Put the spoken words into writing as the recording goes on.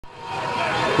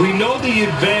We know the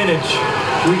advantage.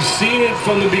 We've seen it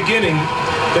from the beginning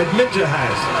that Minter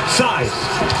has. Size,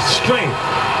 strength.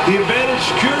 The advantage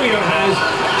Curiel has,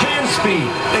 hand speed,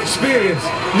 experience.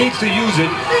 Needs to use it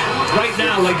right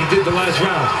now like he did the last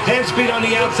round. Hand speed on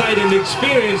the outside and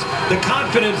experience, the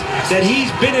confidence that he's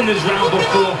been in this round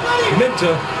before.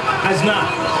 Minter has not.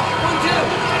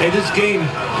 Hey, this game,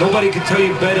 nobody can tell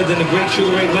you better than the great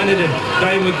Sugar Ray Leonard and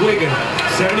Diane McGuigan.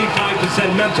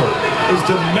 75% mental. Is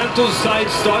the mental side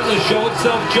starting to show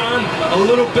itself, John, a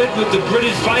little bit with the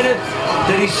British fighter?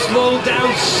 That he slowed down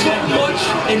so much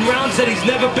in rounds that he's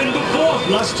never been before?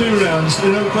 Last two rounds,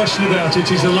 there's no question about it.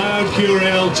 He's allowed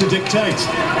Curiel to dictate.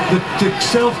 The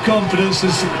self-confidence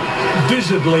has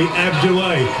visibly ebbed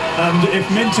away. And if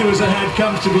Minter was ahead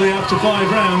comfortably after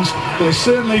 5 rounds, well, it's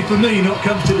certainly for me not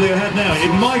comfortably ahead now. It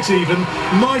might even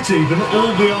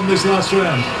all be on this last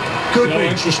round. Could be.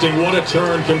 Interesting. What a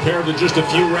turn compared to just a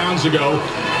few rounds ago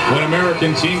when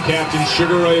American team captain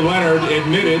Sugar Ray Leonard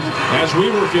admitted, as we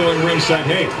were feeling ringside,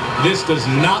 hey, this does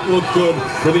not look good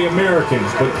for the Americans.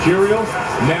 But Curiel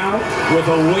now with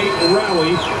a late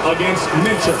rally against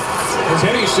Minter.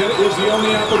 Teddy said it was the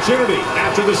only opportunity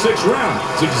after the 6th round.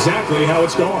 It's exactly how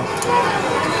it's going.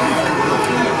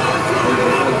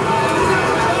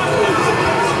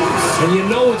 And you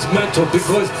know it's mental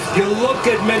because you look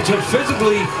at Minter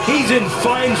physically, he's in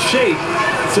fine shape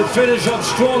to finish up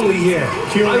strongly here.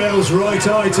 Curiel's right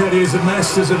eye, Teddy, is a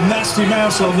mess. There's a nasty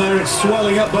mouse on there. It's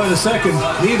swelling up by the second.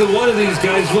 Neither one of these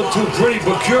guys look too pretty,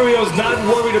 but Curiel's not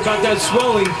worried about that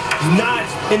swelling, not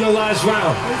in the last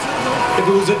round. If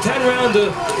it was a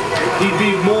 10-rounder, he'd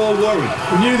be more worried.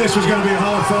 We knew this was going to be a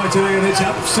hard fight today, and it's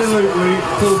absolutely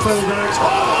fulfilled their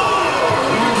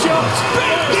Just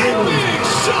big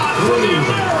shot for the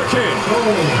American.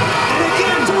 And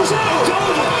again, it's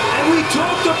over. And we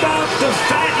talked about the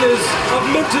fatness of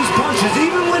Minter's punches,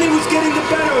 even when he was getting the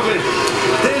better of it.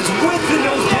 There's width in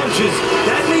those punches.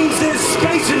 That means there's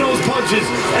space in those punches.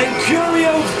 And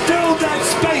Curiel filled that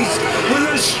space with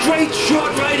a straight,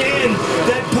 short right hand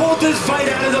that pulled this fight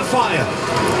out of the fire.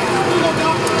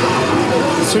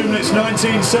 2 minutes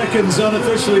 19 seconds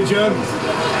unofficially, Joe.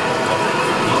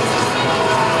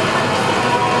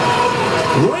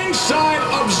 Ringside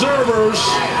observers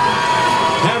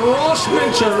have Ross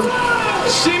Minter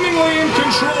seemingly in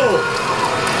control.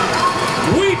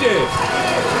 We did.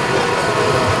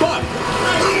 But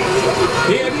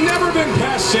he had never been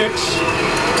past 6.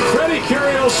 Freddy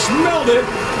Curiel smelled it,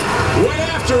 went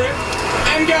after it,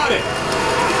 and got it.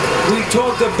 We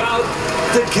talked about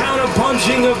the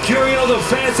counter-punching of Curiel, the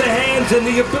faster hands, and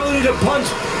the ability to punch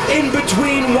in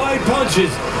between wide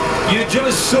punches. You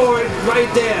just saw it right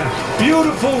there.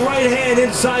 Beautiful right hand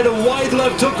inside a wide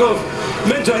left hook of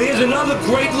Minter. Here's another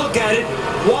great look at it.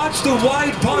 Watch the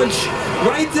wide punch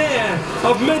right there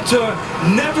of Minter.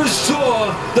 Never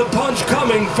saw the punch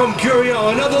coming from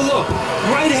Curiel. Another look.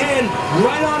 Right hand,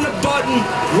 right on the button,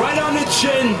 right on the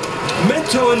chin.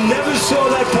 Minter never saw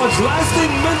that punch. Last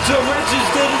thing Minter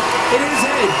registered in his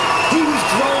head, he was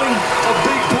throwing a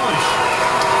big punch.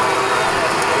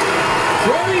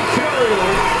 Freddy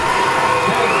Curiel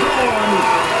had gone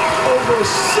over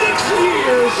 6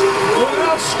 years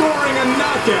without scoring a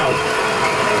knockout.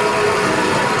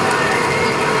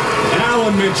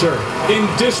 Alan Minter in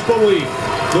disbelief,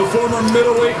 the former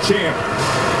middleweight champ,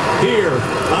 here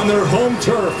on their home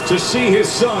turf to see his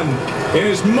son in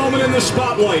his moment in the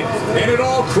spotlight, and it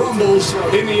all crumbles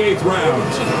in the 8th round.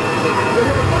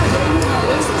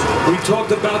 We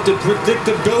talked about the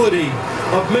predictability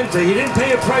of Minter. He didn't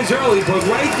pay a price early, but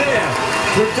right there,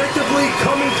 predictably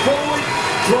coming forward,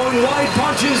 throwing wide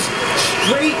punches,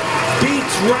 straight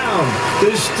beats round.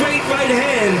 The straight right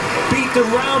hand beat the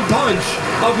round punch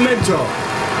of Minter.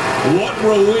 What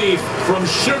relief from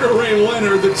Sugar Ray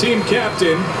Leonard, the team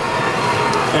captain,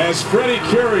 as Freddy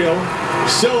Curiel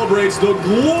celebrates the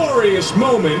glorious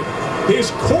moment.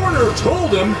 His corner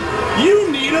told him,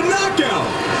 you need a knockout.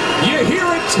 You hear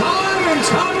it time and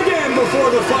time again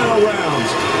before the final rounds.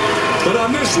 But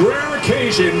on this rare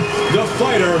occasion, the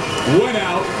fighter went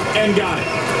out and got it.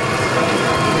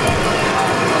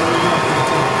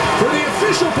 For the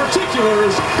official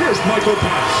particulars, here's Michael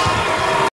Pass.